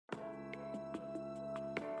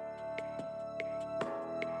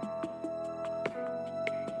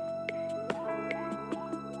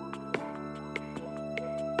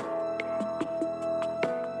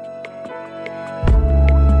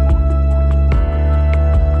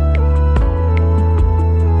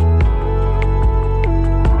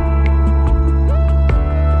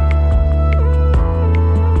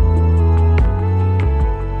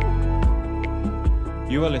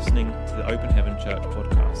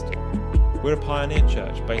Podcast. We're a pioneer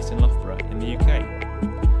church based in Loughborough in the UK.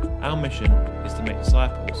 Our mission is to make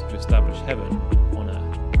disciples to establish heaven on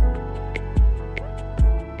earth.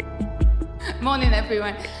 Morning,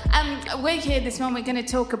 everyone. We're here this morning. We're going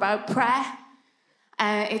to talk about prayer.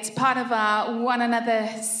 It's part of our One Another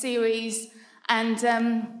series,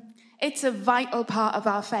 and it's a vital part of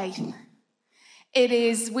our faith.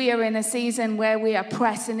 We are in a season where we are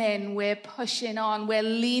pressing in, we're pushing on, we're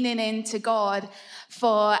leaning into God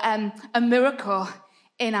for a miracle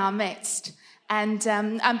in our midst. And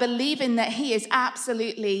I'm believing that He is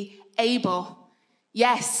absolutely able,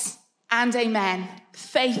 yes, and amen,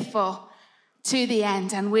 faithful to the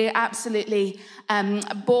end. And we're absolutely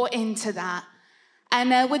bought into that.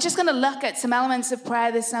 And we're just going to look at some elements of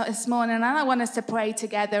prayer this morning. And I want us to pray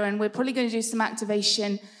together. And we're probably going to do some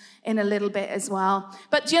activation in a little bit as well.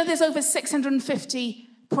 But do you know there's over 650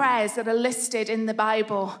 prayers that are listed in the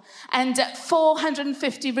Bible, and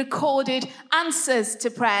 450 recorded answers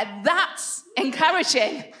to prayer. That's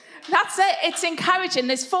encouraging. That's it. It's encouraging.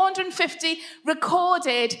 There's 450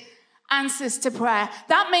 recorded answers to prayer.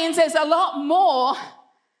 That means there's a lot more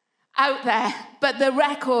out there, but the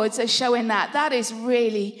records are showing that. That is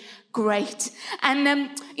really great. And,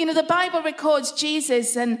 the Bible records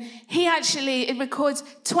Jesus, and it records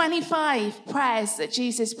 25 prayers that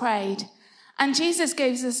Jesus prayed. And Jesus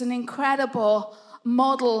gives us an incredible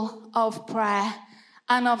model of prayer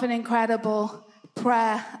and of an incredible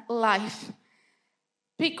prayer life.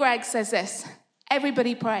 Pete Greig says this: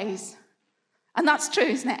 everybody prays. And that's true,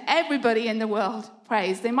 isn't it? Everybody in the world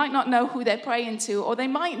prays. They might not know who they're praying to, or they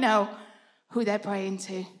might know who they're praying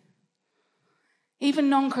to. Even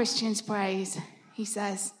non-Christians praise, he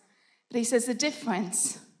says. But he says the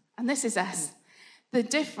difference, and this is us, the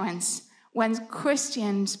difference when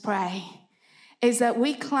Christians pray is that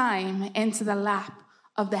we climb into the lap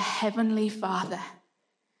of the Heavenly Father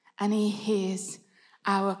and He hears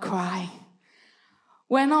our cry.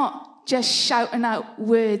 We're not just shouting out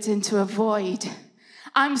words into a void.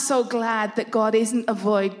 I'm so glad that God isn't a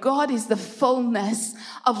void. God is the fullness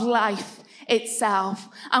of life itself.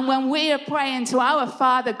 And when we are praying to our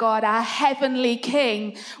Father God, our heavenly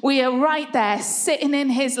King, we are right there sitting in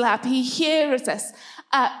His lap. He hears us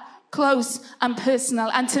up close and personal.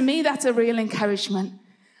 And to me, that's a real encouragement.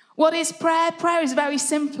 What is prayer? Prayer is very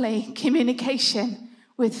simply communication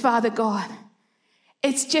with Father God.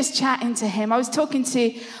 It's just chatting to Him. I was talking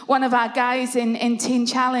to one of our guys in Teen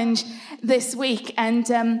Challenge this week, and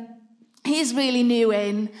he's really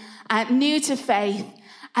new to faith.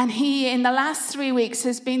 And he, in the last 3 weeks,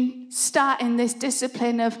 has been starting this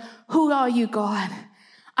discipline of, who are you, God?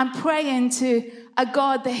 I'm praying to a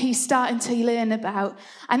God that he's starting to learn about.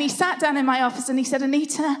 And he sat down in my office and he said,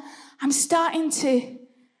 Anita, I'm starting to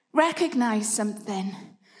recognize something.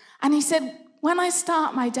 And he said, when I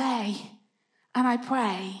start my day and I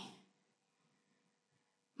pray,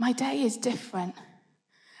 my day is different.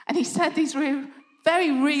 And he said these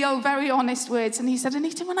very real, very honest words. And he said,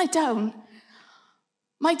 Anita, when I don't,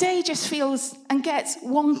 my day just feels and gets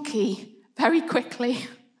wonky very quickly.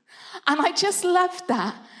 And I just loved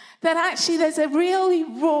that actually there's a really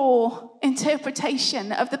raw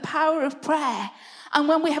interpretation of the power of prayer. And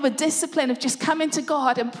when we have a discipline of just coming to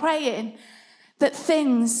God and praying, that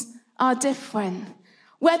things are different.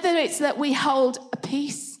 Whether it's that we hold a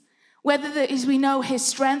peace, whether it is we know His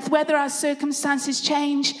strength, whether our circumstances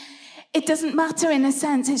change, it doesn't matter in a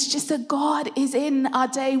sense. It's just that God is in our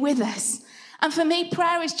day with us. And for me,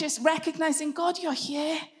 prayer is just recognizing, God, you're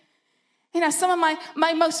here. Some of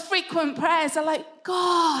my most frequent prayers are like,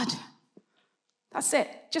 God. That's it,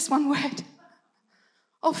 just one word.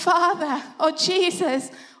 Or Father, or Jesus,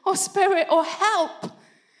 or Spirit, or help.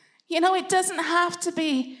 It doesn't have to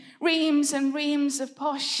be reams and reams of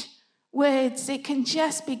posh words. It can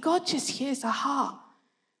just be, God just hears our heart.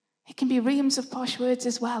 It can be reams of posh words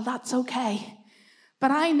as well. That's okay.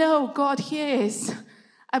 But I know God hears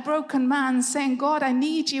a broken man saying, God, I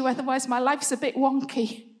need you, otherwise my life's a bit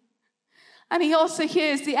wonky. And He also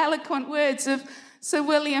hears the eloquent words of Sir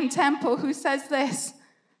William Temple, who says this.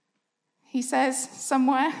 He says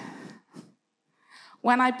somewhere,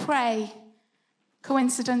 when I pray,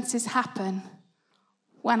 coincidences happen.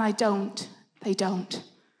 When I don't, they don't.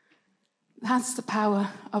 That's the power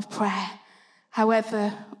of prayer,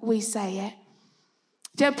 however we say it.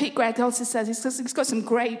 Pete Greig also says, he's got some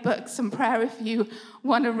great books on prayer if you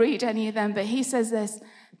want to read any of them, but he says this: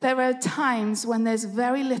 there are times when there's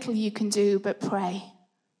very little you can do but pray.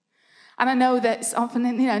 And I know that often,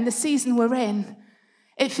 in the season we're in,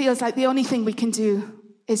 it feels like the only thing we can do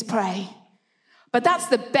is pray. But that's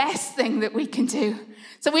the best thing that we can do.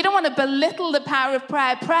 So we don't want to belittle the power of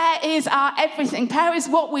prayer. Prayer is our everything. Prayer is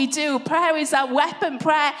what we do. Prayer is our weapon.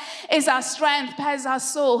 Prayer is our strength. Prayer is our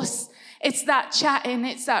source. It's that chatting.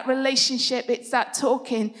 It's that relationship. It's that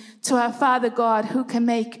talking to our Father God who can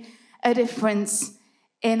make a difference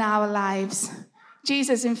in our lives.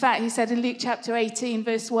 Jesus, in fact, he said in Luke chapter 18,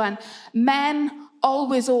 verse 1, men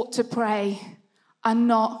always ought to pray and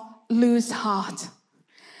not lose heart.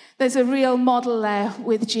 There's a real model there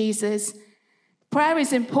with Jesus. Prayer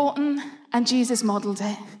is important, and Jesus modeled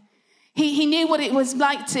it. He knew what it was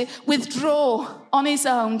like to withdraw on his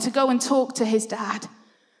own, to go and talk to his dad,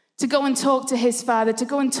 to go and talk to his Father, to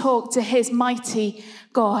go and talk to his mighty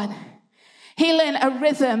God. He learned a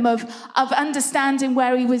rhythm of understanding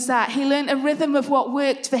where he was at. He learned a rhythm of what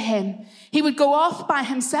worked for him. He would go off by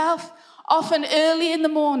himself, often early in the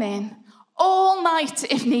morning, all night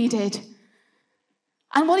if needed.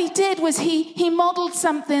 And what he did was he modeled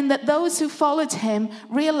something that those who followed him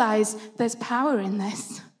realized there's power in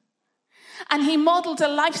this. And he modeled a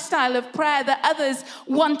lifestyle of prayer that others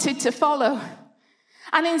wanted to follow.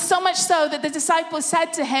 And in so much so that the disciples said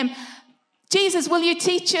to him, Jesus, will you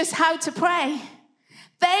teach us how to pray?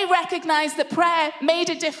 They recognized that prayer made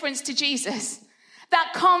a difference to Jesus.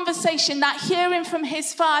 That conversation, that hearing from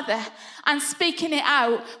his Father and speaking it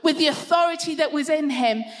out with the authority that was in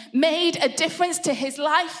him made a difference to his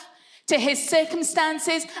life, to his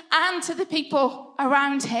circumstances, and to the people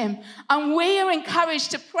around him. And we are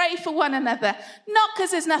encouraged to pray for one another, not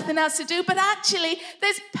because there's nothing else to do, but actually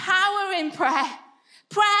there's power in prayer.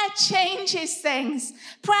 Prayer changes things.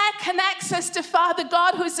 Prayer connects us to Father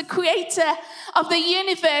God, who is the creator of the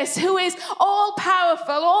universe, who is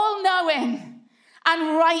all-powerful, all-knowing,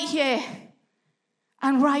 and right here.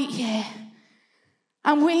 And right here.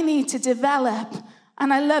 And we need to develop.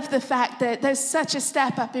 And I love the fact that there's such a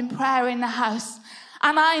step up in prayer in the house.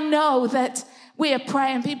 And I know that we are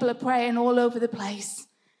praying, people are praying all over the place.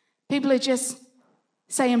 People are just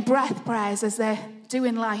saying breath prayers as they're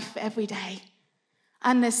doing life every day.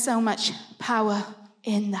 And there's so much power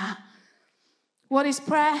in that. What is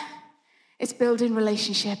prayer? It's building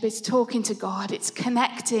relationship. It's talking to God. It's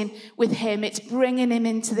connecting with him. It's bringing him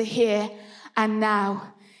into the here and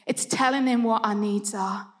now. It's telling him what our needs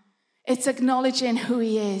are. It's acknowledging who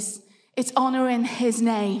he is. It's honoring his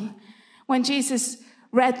name. When Jesus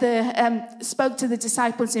spoke to the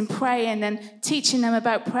disciples in praying and teaching them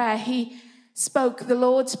about prayer, he spoke the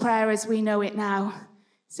Lord's Prayer as we know it now.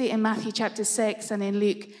 See it in Matthew chapter 6 and in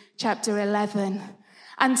Luke chapter 11.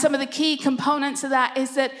 And some of the key components of that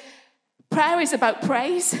is that prayer is about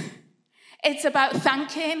praise. It's about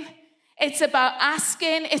thanking. It's about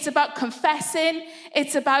asking. It's about confessing.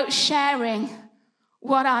 It's about sharing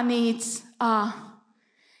what our needs are.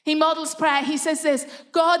 He models prayer. He says this,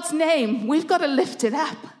 God's name, we've got to lift it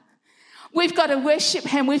up. We've got to worship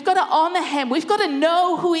him. We've got to honor him. We've got to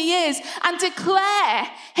know who he is and declare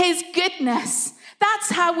his goodness.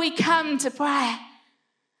 That's how we come to prayer.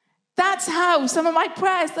 That's how some of my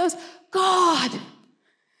prayers, those, God.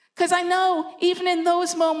 Because I know even in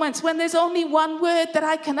those moments when there's only one word that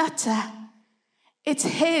I can utter, it's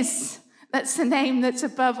his. That's the name that's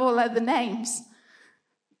above all other names.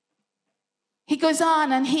 He goes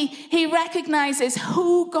on and he recognizes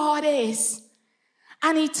who God is.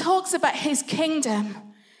 And he talks about his kingdom.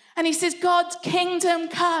 And he says, God's kingdom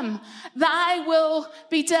come, thy will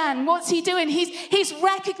be done. What's he doing? He's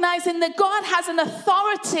recognizing that God has an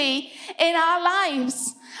authority in our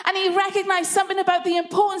lives. And he recognized something about the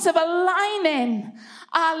importance of aligning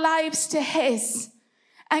our lives to his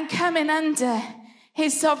and coming under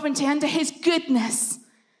his sovereignty, under his goodness,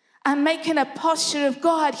 and making a posture of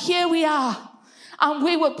God. Here we are, and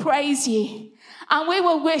we will praise you. And we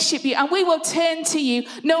will worship you, and we will turn to you.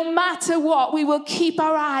 No matter what, we will keep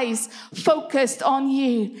our eyes focused on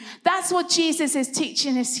you. That's what Jesus is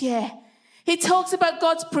teaching us here. He talks about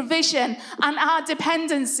God's provision and our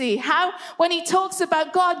dependency. How? When he talks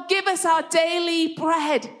about God, give us our daily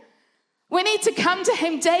bread. We need to come to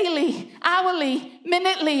him daily, hourly,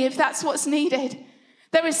 minutely, if that's what's needed.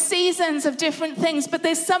 There are seasons of different things, but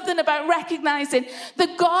there's something about recognizing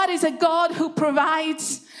that God is a God who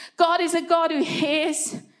provides. God is a God who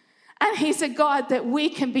hears. And he's a God that we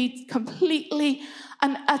can be completely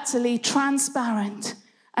and utterly transparent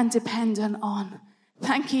and dependent on.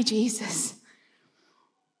 Thank you, Jesus.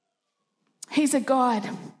 He's a God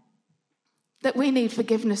that we need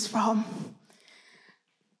forgiveness from.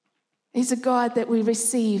 He's a God that we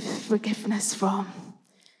receive forgiveness from.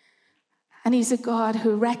 And he's a God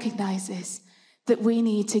who recognizes that we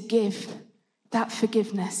need to give that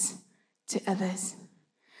forgiveness to others.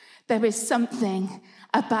 There is something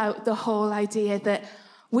about the whole idea that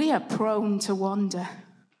we are prone to wander.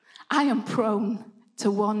 I am prone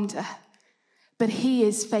to wander, but he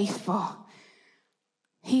is faithful.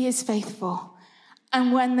 He is faithful.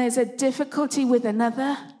 And when there's a difficulty with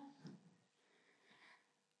another,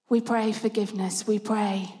 we pray forgiveness. We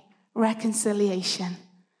pray reconciliation.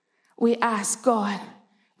 We ask God,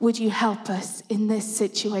 would you help us in this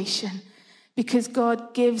situation? Because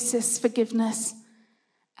God gives us forgiveness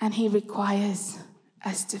and he requires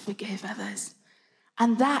us to forgive others.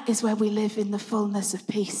 And that is where we live in the fullness of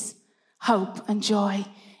peace, hope, and joy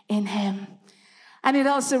in him. And it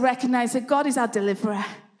also recognizes that God is our deliverer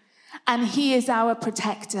and he is our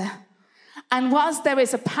protector. And whilst there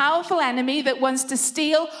is a powerful enemy that wants to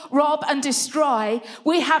steal, rob, and destroy,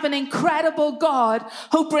 we have an incredible God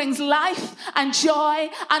who brings life and joy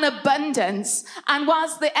and abundance. And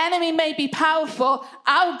whilst the enemy may be powerful,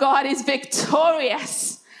 our God is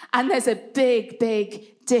victorious. And there's a big,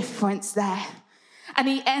 big difference there. And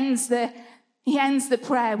he ends the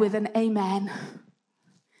prayer with an amen,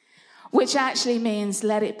 which actually means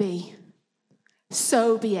let it be.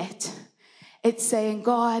 So be it. It's saying,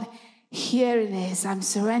 God, here it is. I'm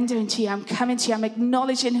surrendering to you. I'm coming to you. I'm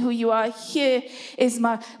acknowledging who you are. Here is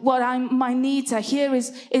my needs are. Here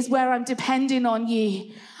is where I'm depending on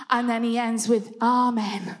you. And then he ends with,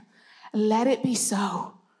 amen. Let it be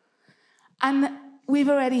so. And we've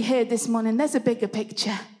already heard this morning, there's a bigger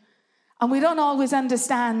picture. And we don't always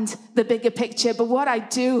understand the bigger picture, but what I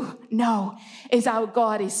do know is our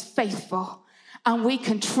God is faithful. And we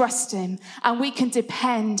can trust him. And we can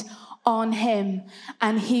depend on him.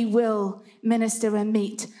 And he will minister and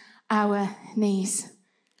meet our needs,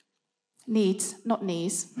 not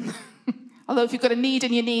knees. Although if you've got a need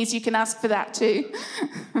in your knees, you can ask for that too.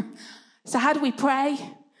 So how do we pray?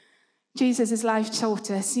 Jesus' life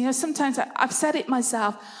taught us. You know, sometimes I've said it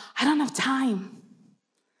myself, I don't have time.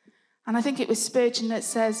 And I think it was Spurgeon that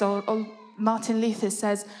says, or Martin Luther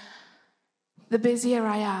says, the busier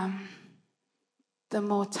I am, the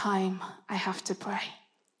more time I have to pray.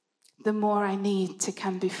 The more I need to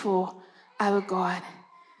come before our God.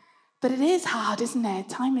 But it is hard, isn't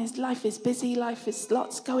it? Life is busy, life is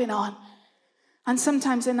lots going on. And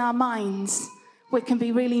sometimes in our minds, we can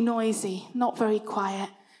be really noisy, not very quiet.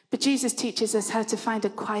 But Jesus teaches us how to find a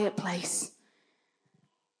quiet place.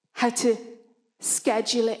 How to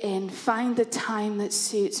schedule it in, find the time that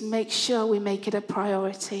suits, make sure we make it a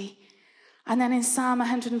priority. And then in Psalm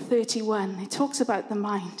 131, it talks about the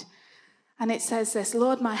mind. And it says this,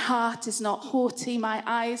 Lord, my heart is not haughty,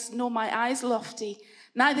 nor my eyes lofty.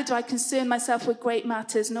 Neither do I concern myself with great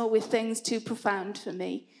matters, nor with things too profound for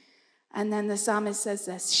me. And then the psalmist says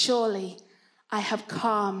this, surely I have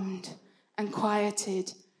calmed and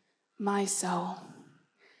quieted my soul.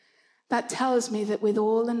 That tells me that with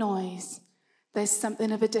all the noise, there's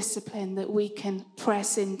something of a discipline that we can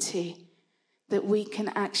press into, that we can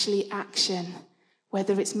actually action,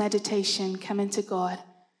 whether it's meditation, coming to God,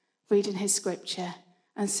 reading his scripture,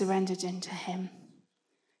 and surrendered into him.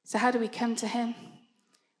 So how do we come to him?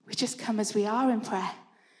 We just come as we are in prayer.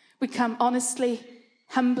 We come honestly,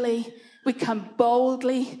 humbly. We come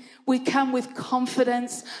boldly. We come with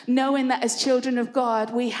confidence, knowing that as children of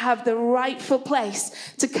God, we have the rightful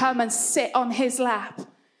place to come and sit on his lap,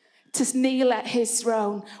 to kneel at his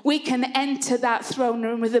throne. We can enter that throne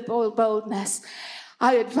room with a boldness.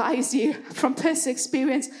 I advise you from personal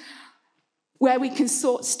experience, where we can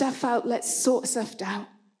sort stuff out, let's sort stuff out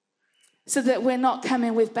so that we're not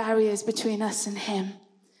coming with barriers between us and him.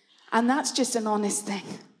 And that's just an honest thing.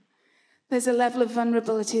 There's a level of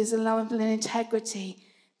vulnerability, there's a level of integrity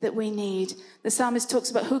that we need. The psalmist talks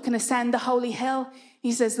about who can ascend the holy hill.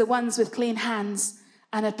 He says the ones with clean hands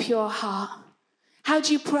and a pure heart. How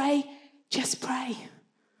do you pray? Just pray.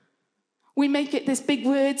 We make it this big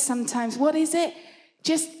word sometimes. What is it?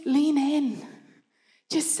 Just lean in.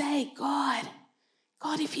 Just say, God,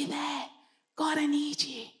 if you're there, God, I need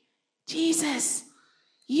you. Jesus,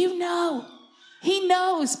 you know. He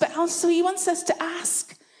knows, but also he wants us to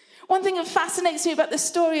ask. One thing that fascinates me about the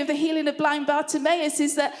story of the healing of blind Bartimaeus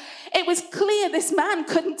is that it was clear this man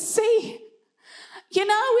couldn't see. You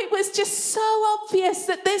know, it was just so obvious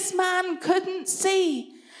that this man couldn't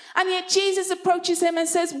see. And yet Jesus approaches him and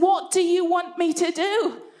says, what do you want me to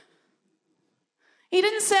do? He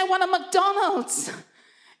didn't say, I want a McDonald's.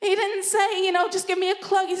 He didn't say, just give me a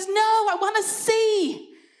cloak. He says, no, I want to see.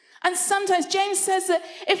 And sometimes James says that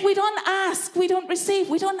if we don't ask, we don't receive.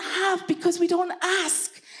 We don't have because we don't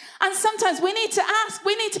ask. And sometimes we need to ask.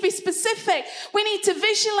 We need to be specific. We need to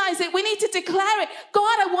visualize it. We need to declare it.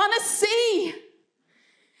 God, I want to see.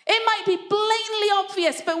 It might be blatantly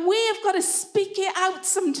obvious, but we have got to speak it out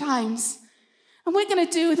sometimes. And we're going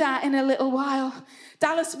to do that in a little while.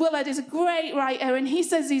 Dallas Willard is a great writer, and he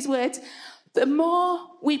says these words: the more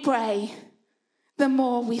we pray, the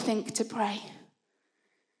more we think to pray.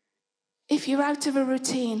 If you're out of a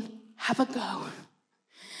routine, have a go.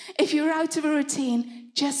 If you're out of a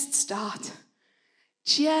routine, just start.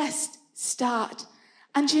 Just start.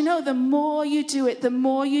 And you know, the more you do it, the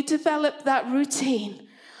more you develop that routine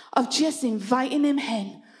of just inviting him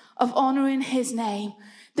in, of honoring his name,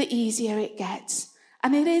 the easier it gets.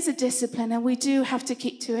 And it is a discipline, and we do have to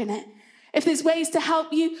keep doing it. If there's ways to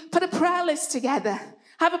help you, put a prayer list together.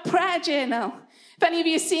 Have a prayer journal. If any of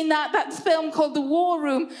you have seen that film called The War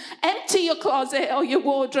Room, empty your closet or your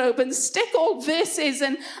wardrobe and stick all verses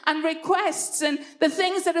and requests and the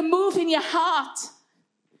things that are moving your heart.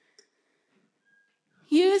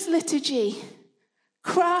 Use liturgy.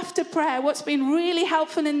 Craft a prayer. What's been really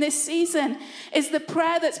helpful in this season is the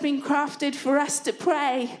prayer that's been crafted for us to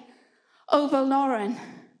pray over Lauren.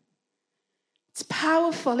 It's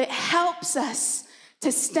powerful. It helps us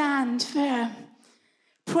to stand firm.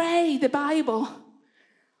 Pray the Bible.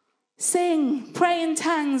 Sing, pray in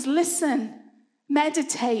tongues, listen,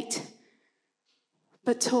 meditate,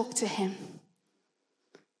 but talk to him.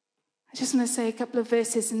 I just want to say a couple of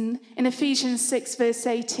verses. In Ephesians 6, verse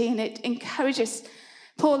 18,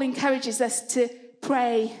 Paul encourages us to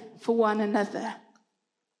pray for one another.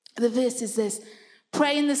 The verse is this: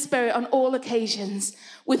 pray in the Spirit on all occasions,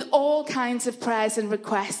 with all kinds of prayers and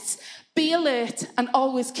requests. Be alert and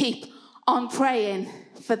always keep on praying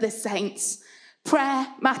for the saints. Prayer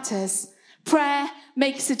matters. Prayer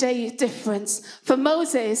makes a difference. For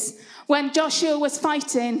Moses, when Joshua was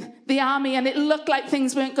fighting the army and it looked like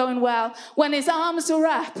things weren't going well, when his arms were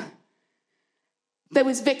up, there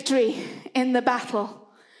was victory in the battle.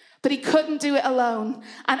 But he couldn't do it alone.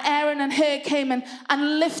 And Aaron and Hur came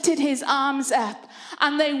and lifted his arms up,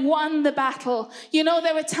 and they won the battle. You know,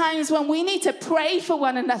 there are times when we need to pray for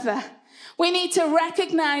one another. We need to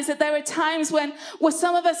recognize that there are times when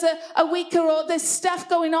some of us are weaker, or there's stuff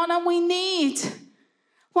going on, and we need,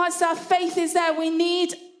 whilst our faith is there, we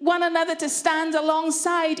need one another to stand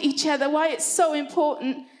alongside each other. Why it's so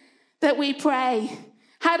important that we pray.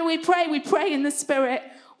 How do we pray? We pray in the Spirit.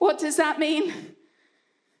 What does that mean?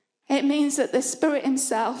 It means that the Spirit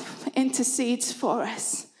himself intercedes for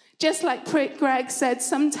us. Just like Greg said,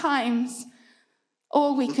 sometimes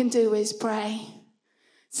all we can do is pray.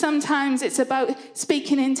 Sometimes it's about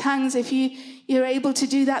speaking in tongues. If you're able to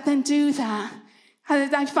do that, then do that.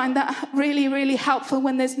 I find that really, really helpful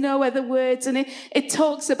when there's no other words. And it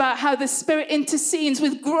talks about how the Spirit intercedes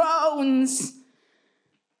with groans.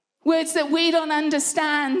 Words that we don't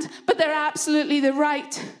understand, but they're absolutely the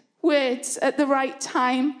right words at the right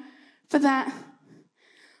time for that.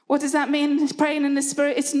 What does that mean, praying in the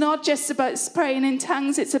Spirit? It's not just about praying in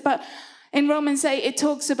tongues. It's about, in Romans 8, it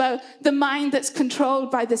talks about the mind that's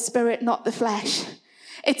controlled by the Spirit, not the flesh.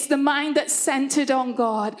 It's the mind that's centered on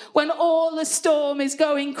God. When all the storm is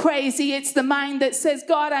going crazy, it's the mind that says,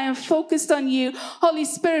 God, I am focused on you. Holy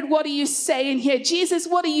Spirit, what are you saying here? Jesus,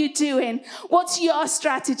 what are you doing? What's your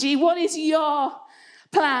strategy? What is your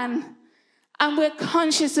plan? And we're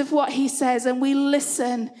conscious of what he says, and we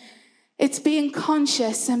listen. It's being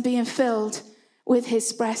conscious and being filled with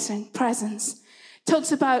his presence. It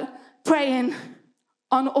talks about praying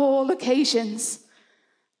on all occasions,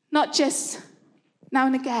 not just now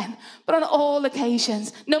and again, but on all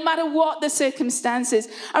occasions, no matter what the circumstances.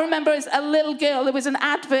 I remember as a little girl, there was an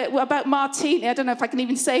advert about martini. I don't know if I can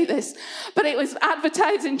even say this, but it was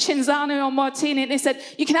advertising Cinzano or martini, and it said,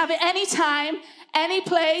 you can have it anytime, any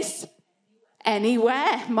place,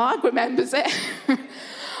 anywhere. Mark remembers it.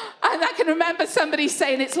 And I can remember somebody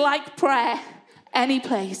saying it's like prayer, any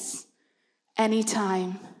place,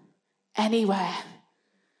 anytime, anywhere.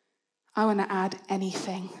 I want to add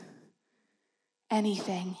anything.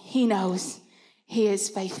 Anything. He knows. He is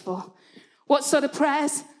faithful. What sort of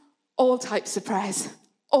prayers? All types of prayers.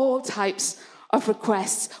 All types of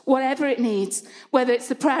requests. Whatever it needs. Whether it's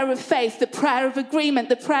the prayer of faith, the prayer of agreement,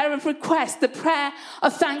 the prayer of request, the prayer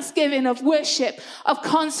of thanksgiving, of worship, of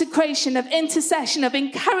consecration, of intercession, of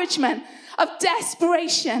encouragement, of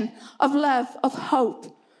desperation, of love, of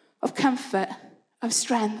hope, of comfort, of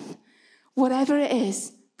strength. Whatever it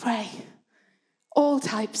is, pray. All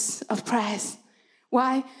types of prayers.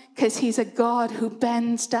 Why? Because he's a God who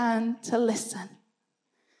bends down to listen.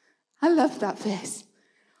 I love that verse.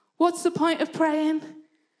 What's the point of praying?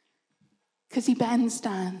 Because he bends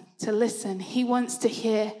down to listen. He wants to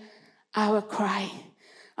hear our cry.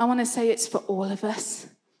 I want to say it's for all of us.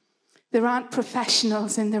 There aren't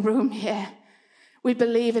professionals in the room here. We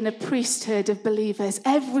believe in a priesthood of believers,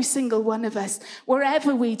 every single one of us,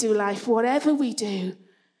 wherever we do life, whatever we do,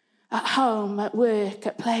 at home, at work,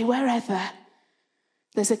 at play, wherever.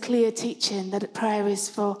 There's a clear teaching that prayer is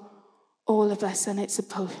for all of us, and it's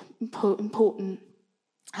important.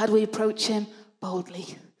 How do we approach him?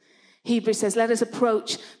 Boldly. Hebrews says, let us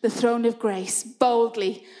approach the throne of grace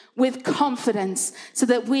boldly, with confidence, so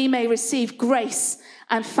that we may receive grace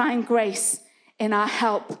and find grace in our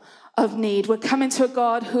help of need. We're coming to a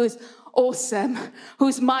God who is awesome,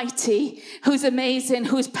 who's mighty, who's amazing,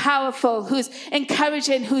 who's powerful, who's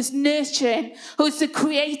encouraging, who's nurturing, who's the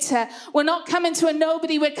creator. We're not coming to a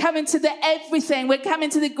nobody, we're coming to the everything. We're coming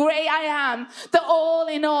to the great I am, the all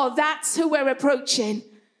in all. That's who we're approaching.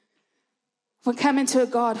 We're coming to a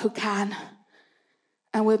God who can,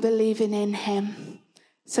 and we're believing in him.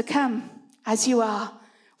 So come as you are,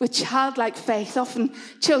 with childlike faith. Often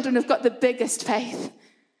children have got the biggest faith.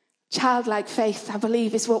 Childlike faith, I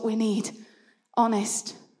believe, is what we need.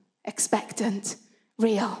 Honest, expectant,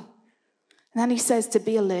 real. And then he says to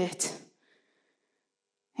be alert.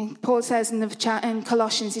 And Paul says in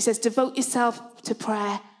Colossians, he says, devote yourself to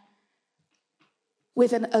prayer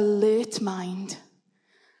with an alert mind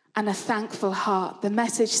and a thankful heart. The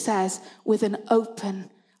message says with an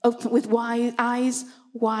with eyes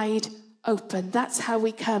wide open. That's how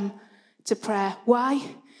we come to prayer. Why?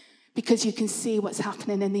 Because you can see what's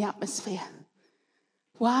happening in the atmosphere.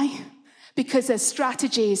 Why? Because there's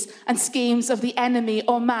strategies and schemes of the enemy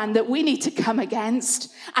or man that we need to come against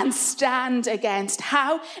and stand against.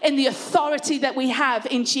 How? In the authority that we have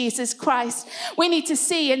in Jesus Christ. We need to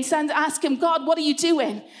see and ask him, God, what are you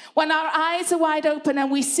doing? When our eyes are wide open and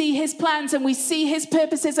we see his plans and we see his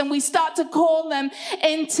purposes and we start to call them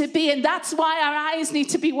into being, that's why our eyes need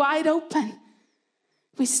to be wide open.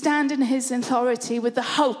 We stand in his authority with the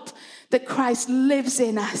hope that Christ lives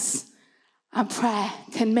in us. And prayer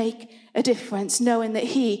can make a difference, knowing that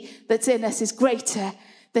he that's in us is greater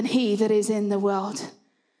than he that is in the world.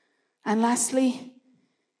 And lastly,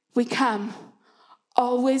 we come.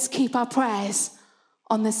 Always keep our prayers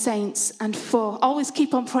on the saints and always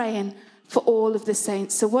keep on praying for all of the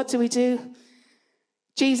saints. So what do?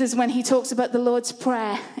 Jesus, when he talks about the Lord's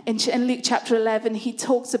Prayer in Luke chapter 11, he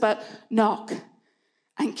talks about knock.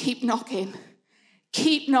 And keep knocking.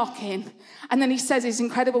 Keep knocking. And then he says these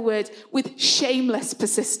incredible words, with shameless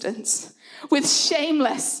persistence. With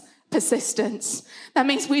shameless persistence. That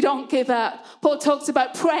means we don't give up. Paul talks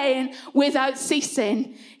about praying without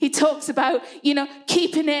ceasing. He talks about,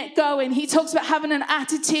 keeping it going. He talks about having an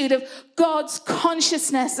attitude of God's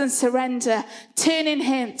consciousness and surrender,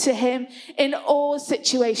 turning to him in all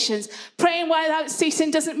situations. Praying without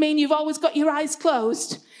ceasing doesn't mean you've always got your eyes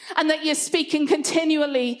closed and that you're speaking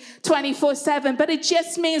continually 24/7. But it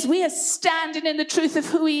just means we are standing in the truth of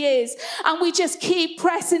who he is. And we just keep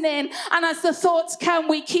pressing in. And as the thoughts come,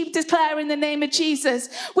 we keep declaring the name of Jesus.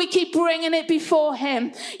 We keep bringing it before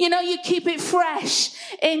him. You keep it fresh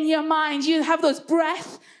in your mind. You have those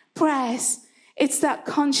breath prayers. It's that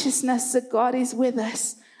consciousness that God is with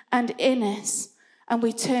us and in us. And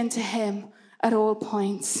we turn to him at all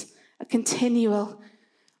points. A continual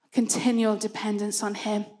dependence on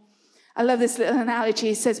him. I love this little analogy.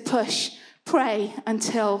 It says push, pray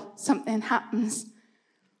until something happens.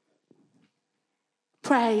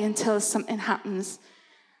 Pray until something happens.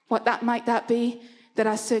 What might that be? That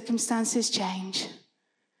our circumstances change.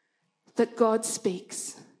 That God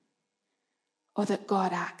speaks. Or that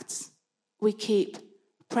God acts. We keep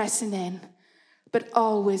pressing in. But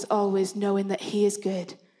always, always knowing that he is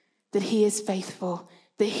good. That he is faithful.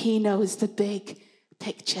 That he knows the big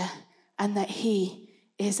picture. And that he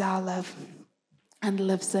is our love and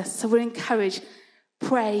loves us. So we're encouraged.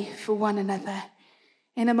 Pray for one another.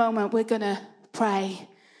 In a moment, we're going to pray.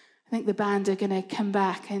 I think the band are going to come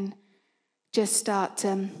back and just start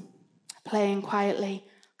playing quietly.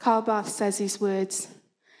 Karl Barth says these words.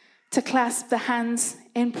 To clasp the hands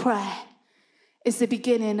in prayer is the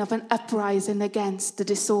beginning of an uprising against the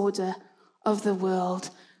disorder of the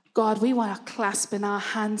world. God, we want to clasp in our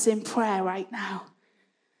hands in prayer right now.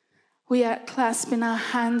 We are clasping our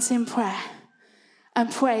hands in prayer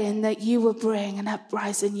and praying that you will bring an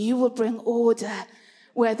uprising. You will bring order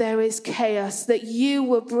where there is chaos, that you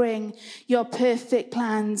will bring your perfect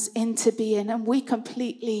plans into being. And we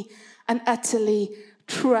completely and utterly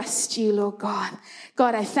trust you, Lord God.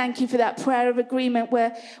 God, I thank you for that prayer of agreement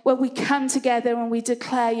where we come together and we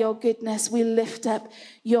declare your goodness. We lift up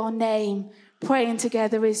your name. Praying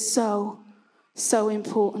together is so, so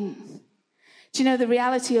important. Do you know the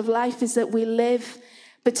reality of life is that we live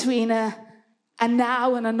between a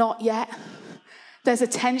now and a not yet. There's a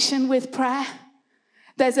tension with prayer.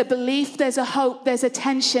 There's a belief, there's a hope, there's a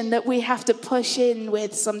tension that we have to push in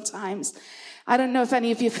with sometimes. I don't know if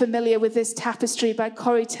any of you are familiar with this tapestry by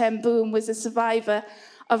Corrie ten Boom, was a survivor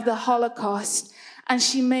of the Holocaust. And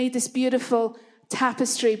she made this beautiful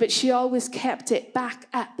tapestry, but she always kept it back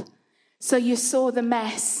up. So you saw the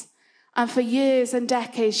mess. And for years and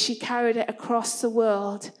decades, she carried it across the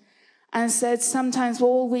world and said, sometimes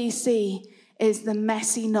all we see is the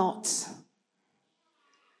messy knots.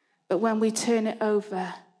 But when we turn it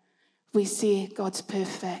over, we see God's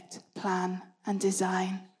perfect plan and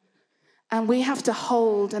design. And we have to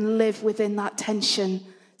hold and live within that tension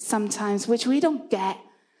sometimes, which we don't get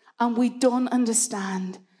and we don't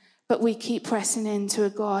understand, but we keep pressing into a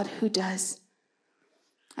God who does.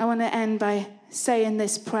 I want to end by saying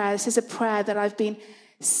this prayer. This is a prayer that I've been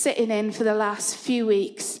sitting in for the last few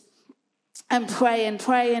weeks and praying.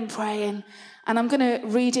 And I'm going to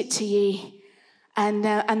read it to you. And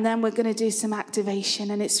then we're going to do some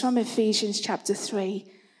activation. And it's from Ephesians chapter 3,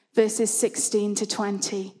 verses 16 to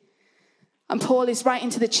 20. And Paul is writing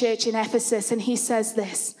to the church in Ephesus, and he says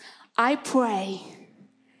this: I pray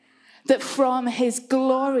that from his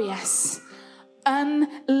glorious,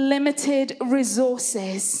 unlimited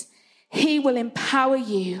resources, he will empower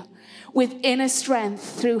you with inner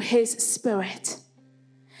strength through his Spirit.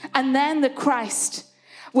 And then the Christ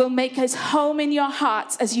will make his home in your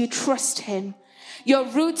hearts as you trust him. Your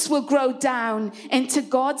roots will grow down into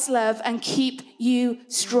God's love and keep you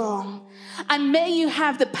strong. And may you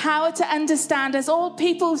have the power to understand, as all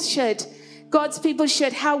people should, God's people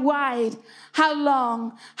should, how wide, how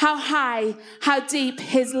long, how high, how deep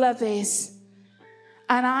his love is.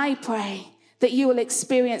 And I pray that you will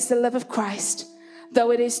experience the love of Christ,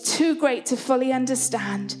 though it is too great to fully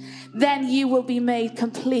understand. Then you will be made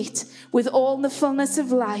complete with all the fullness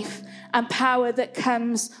of life and power that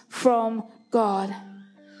comes from God.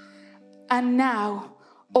 And now,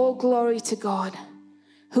 all glory to God,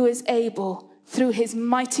 who is able, through his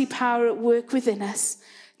mighty power at work within us,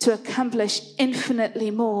 to accomplish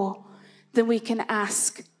infinitely more than we can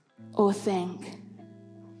ask or think.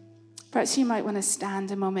 Perhaps you might want to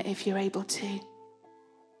stand a moment if you're able to.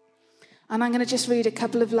 And I'm going to just read a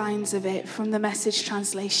couple of lines of it from the Message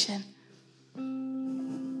translation.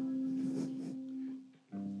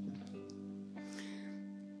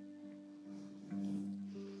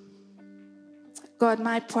 God,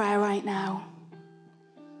 my prayer right now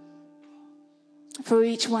for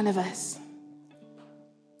each one of us,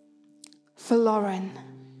 for Lauren,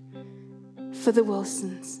 for the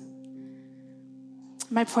Wilsons,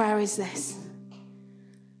 my prayer is this: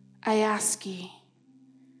 I ask you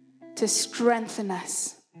to strengthen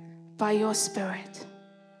us by your Spirit.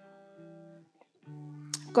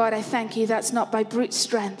 God, I thank you that's not by brute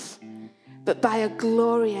strength, but by a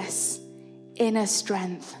glorious inner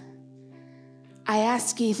strength. I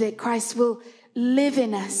ask you that Christ will live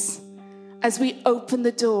in us as we open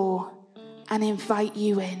the door and invite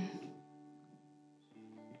you in.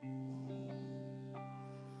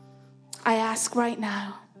 I ask right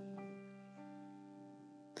now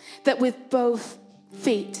that with both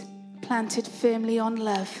feet planted firmly on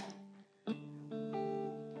love,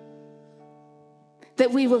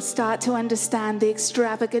 that we will start to understand the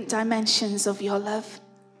extravagant dimensions of your love.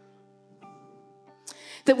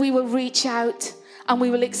 That we will reach out and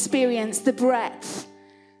we will experience the breadth,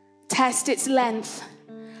 test its length,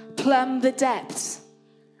 plumb the depths,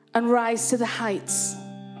 and rise to the heights.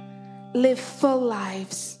 Live full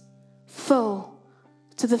lives, full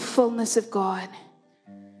to the fullness of God.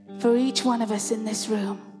 For each one of us in this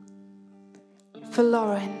room, for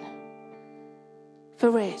Lauren,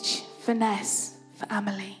 for Rich, for Ness, for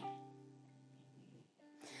Amelie.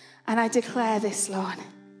 And I declare this, Lord,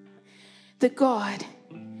 that God,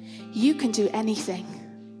 you can do anything.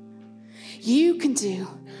 You can do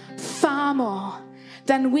far more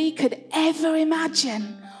than we could ever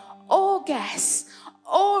imagine or guess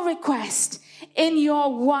or request in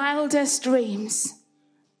your wildest dreams.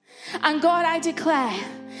 And God, I declare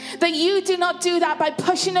that you do not do that by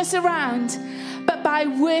pushing us around, but by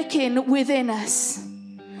working within us,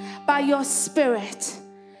 by your Spirit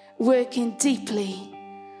working deeply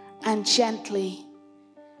and gently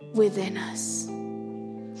within us.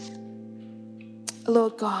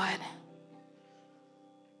 Lord God,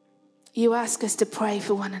 you ask us to pray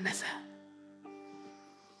for one another.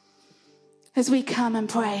 As we come and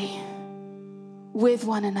pray with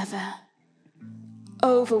one another,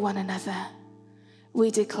 over one another,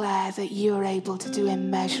 we declare that you are able to do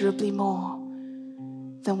immeasurably more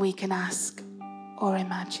than we can ask or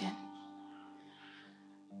imagine.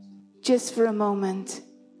 Just for a moment,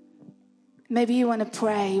 maybe you want to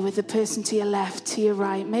pray with the person to your left, to your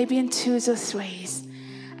right, maybe in twos or threes.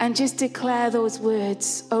 and just declare those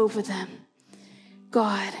words over them.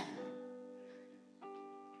 God,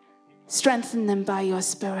 strengthen them by your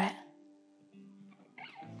Spirit.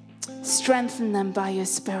 Strengthen them by your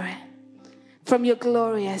Spirit from your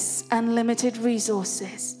glorious, unlimited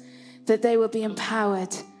resources, that they will be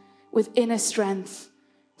empowered with inner strength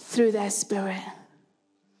through their Spirit.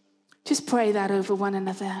 Just pray that over one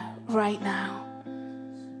another right now.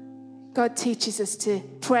 God teaches us to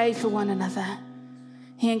pray for one another.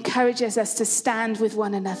 He encourages us to stand with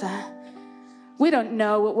one another. We don't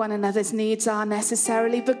know what one another's needs are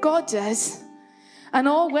necessarily, but God does. And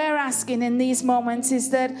all we're asking in these moments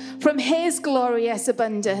is that from his glorious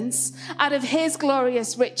abundance, out of his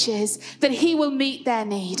glorious riches, that he will meet their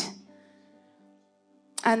need.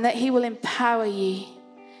 And that he will empower you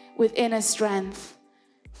with inner strength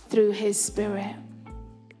through his Spirit.